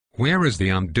Where is the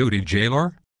on-duty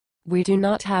jailer? We do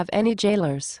not have any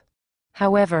jailers.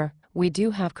 However, we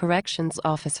do have corrections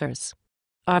officers.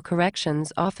 Our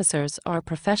corrections officers are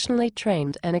professionally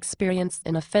trained and experienced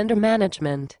in offender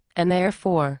management, and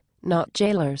therefore, not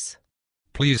jailers.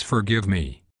 Please forgive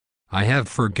me. I have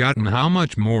forgotten how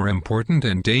much more important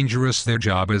and dangerous their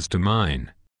job is to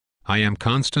mine. I am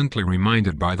constantly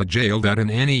reminded by the jail that in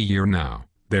any year now,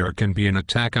 there can be an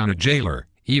attack on a jailer,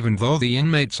 even though the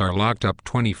inmates are locked up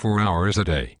 24 hours a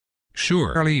day.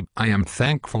 Surely, I am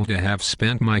thankful to have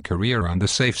spent my career on the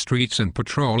safe streets and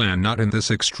patrol and not in this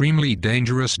extremely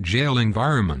dangerous jail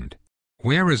environment.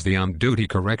 Where is the on-duty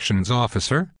corrections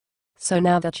officer? So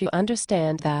now that you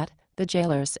understand that, the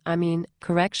jailers,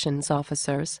 corrections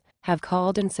officers, have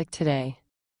called in sick today.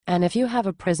 And if you have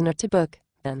a prisoner to book,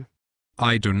 then...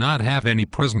 I do not have any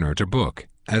prisoner to book,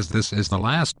 as this is the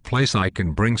last place I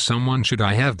can bring someone should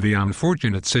I have the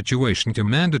unfortunate situation to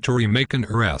mandatory make an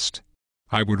arrest.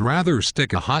 I would rather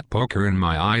stick a hot poker in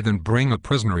my eye than bring a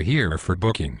prisoner here for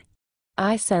booking.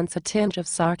 I sense a tinge of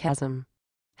sarcasm.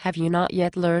 Have you not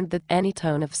yet learned that any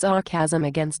tone of sarcasm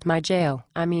against my jail,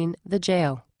 the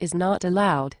jail, is not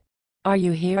allowed? Are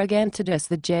you here again to diss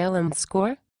the jail and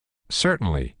SCORE?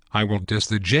 Certainly, I will diss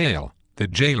the jail, the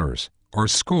jailers, or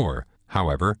SCORE.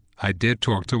 However, I did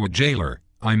talk to a jailer,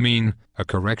 a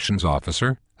corrections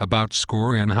officer, about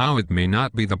SCORE and how it may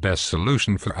not be the best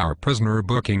solution for our prisoner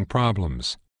booking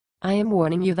problems. I am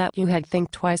warning you that you had think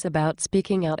twice about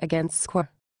speaking out against SCORE.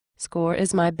 SCORE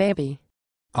is my baby.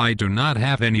 I do not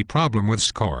have any problem with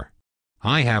SCORE.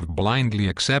 I have blindly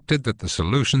accepted that the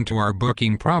solution to our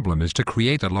booking problem is to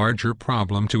create a larger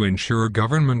problem to ensure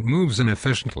government moves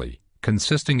inefficiently,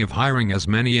 consisting of hiring as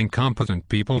many incompetent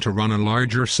people to run a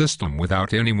larger system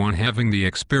without anyone having the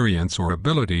experience or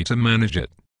ability to manage it.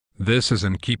 This is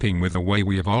in keeping with the way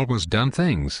we have always done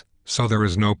things, so there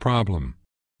is no problem.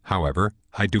 However,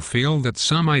 I do feel that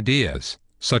some ideas,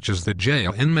 such as the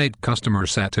jail inmate customer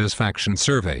satisfaction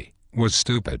survey, was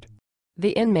stupid.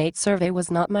 The inmate survey was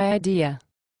not my idea.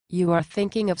 You are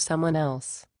thinking of someone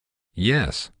else.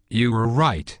 Yes, you were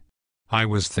right. I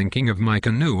was thinking of my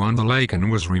canoe on the lake and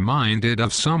was reminded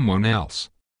of someone else.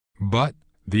 But,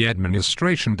 the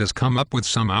administration does come up with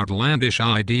some outlandish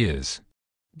ideas.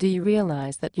 Do you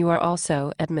realize that you are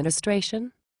also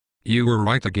administration? You were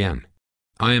right again.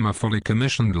 I am a fully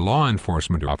commissioned law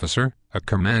enforcement officer, a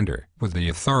commander, with the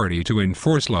authority to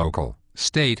enforce local,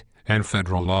 state, and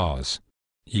federal laws.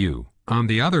 You, on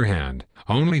the other hand,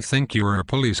 only think you are a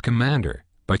police commander,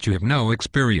 but you have no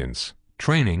experience,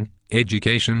 training,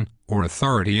 education, or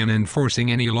authority in enforcing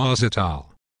any laws at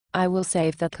all. I will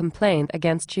save that complaint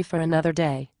against you for another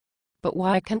day. But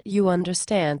why can't you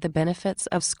understand the benefits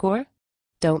of SCORE?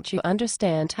 Don't you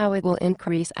understand how it will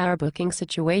increase our booking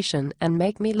situation and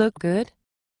make me look good?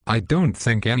 I don't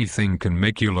think anything can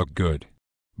make you look good.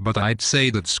 But I'd say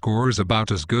that SCORE is about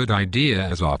as good idea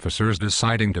as officers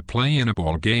deciding to play in a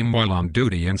ball game while on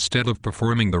duty instead of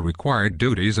performing the required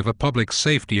duties of a public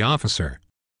safety officer.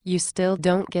 You still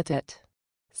don't get it.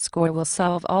 SCORE will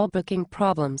solve all booking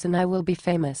problems and I will be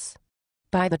famous.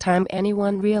 By the time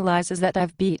anyone realizes that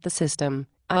I've beat the system,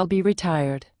 I'll be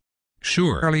retired.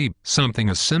 Surely, something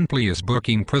as simply as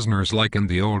booking prisoners like in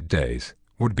the old days,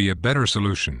 would be a better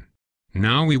solution.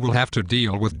 Now we will have to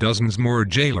deal with dozens more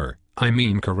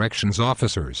corrections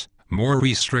officers, more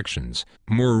restrictions,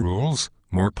 more rules,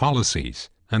 more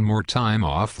policies, and more time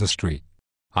off the street.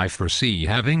 I foresee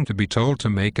having to be told to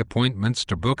make appointments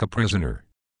to book a prisoner.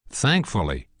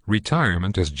 Thankfully,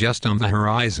 retirement is just on the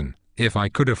horizon, if I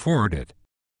could afford it.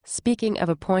 Speaking of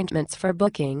appointments for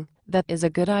booking, that is a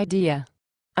good idea.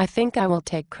 I think I will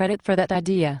take credit for that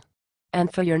idea.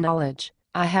 And for your knowledge,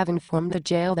 I have informed the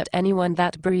jail that anyone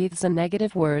that breathes a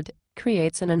negative word,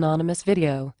 creates an anonymous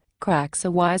video, cracks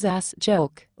a wise-ass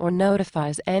joke, or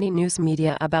notifies any news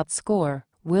media about SCORE,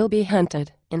 will be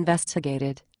hunted,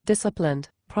 investigated, disciplined,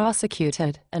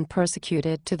 prosecuted, and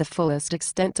persecuted to the fullest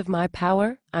extent of my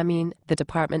power, the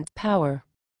department's power.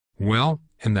 Well,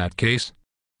 in that case,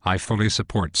 I fully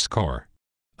support SCORE.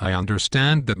 I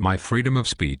understand that my freedom of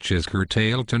speech is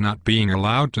curtailed to not being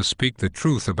allowed to speak the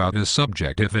truth about a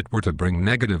subject if it were to bring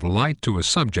negative light to a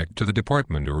subject to the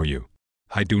department or you.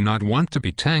 I do not want to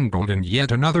be tangled in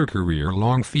yet another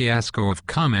career-long fiasco of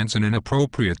comments and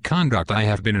inappropriate conduct I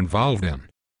have been involved in.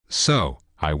 So,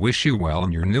 I wish you well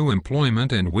in your new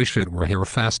employment and wish it were here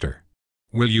faster.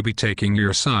 Will you be taking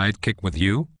your sidekick with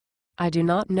you? I do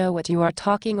not know what you are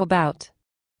talking about.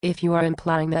 If you are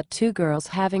implying that two girls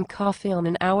having coffee on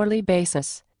an hourly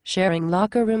basis, sharing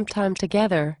locker room time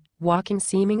together, walking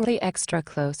seemingly extra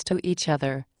close to each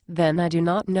other, then I do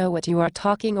not know what you are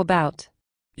talking about.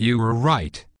 You are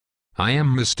right. I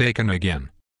am mistaken again.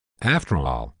 After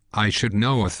all, I should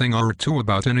know a thing or two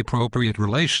about inappropriate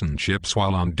relationships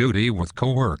while on duty with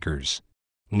coworkers.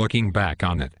 Looking back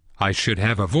on it, I should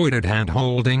have avoided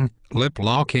hand-holding,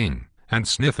 lip-locking, and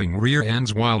sniffing rear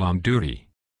ends while on duty.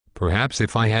 Perhaps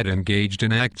if I had engaged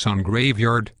in acts on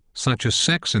graveyard, such as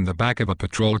sex in the back of a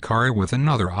patrol car with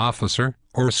another officer,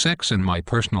 or sex in my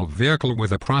personal vehicle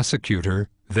with a prosecutor,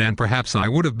 then perhaps I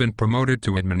would have been promoted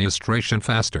to administration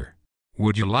faster.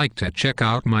 Would you like to check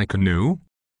out my canoe?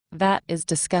 That is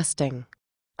disgusting.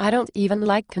 I don't even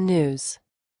like canoes.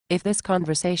 If this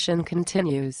conversation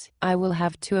continues, I will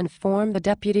have to inform the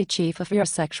deputy chief of your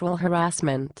sexual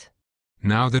harassment.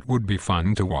 Now that would be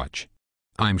fun to watch.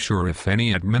 I'm sure if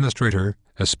any administrator,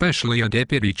 especially a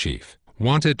deputy chief,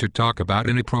 wanted to talk about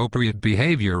inappropriate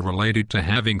behavior related to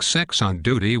having sex on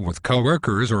duty with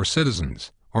coworkers or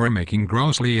citizens, or making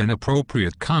grossly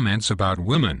inappropriate comments about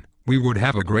women, we would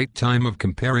have a great time of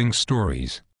comparing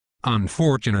stories.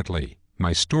 Unfortunately,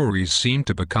 my stories seem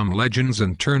to become legends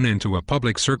and turn into a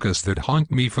public circus that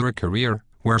haunt me for a career,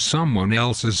 where someone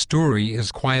else's story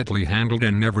is quietly handled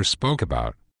and never spoke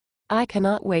about. I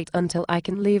cannot wait until I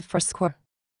can leave for SCORE.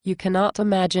 You cannot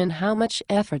imagine how much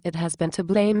effort it has been to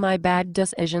blame my bad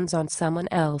decisions on someone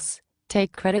else,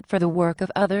 take credit for the work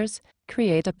of others,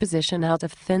 create a position out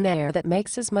of thin air that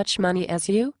makes as much money as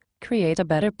you, create a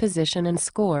better position in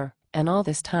SCORE, and all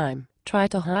this time, try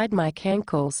to hide my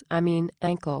ankles.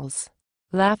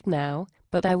 Laugh now,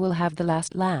 but I will have the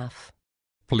last laugh.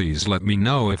 Please let me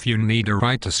know if you need a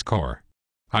ride to SCORE.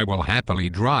 I will happily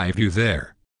drive you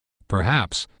there.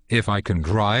 Perhaps, if I can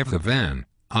drive the van,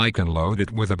 I can load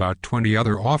it with about 20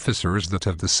 other officers that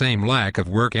have the same lack of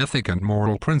work ethic and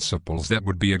moral principles that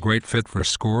would be a great fit for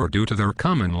SCORE due to their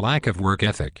common lack of work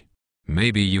ethic.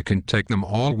 Maybe you can take them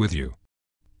all with you.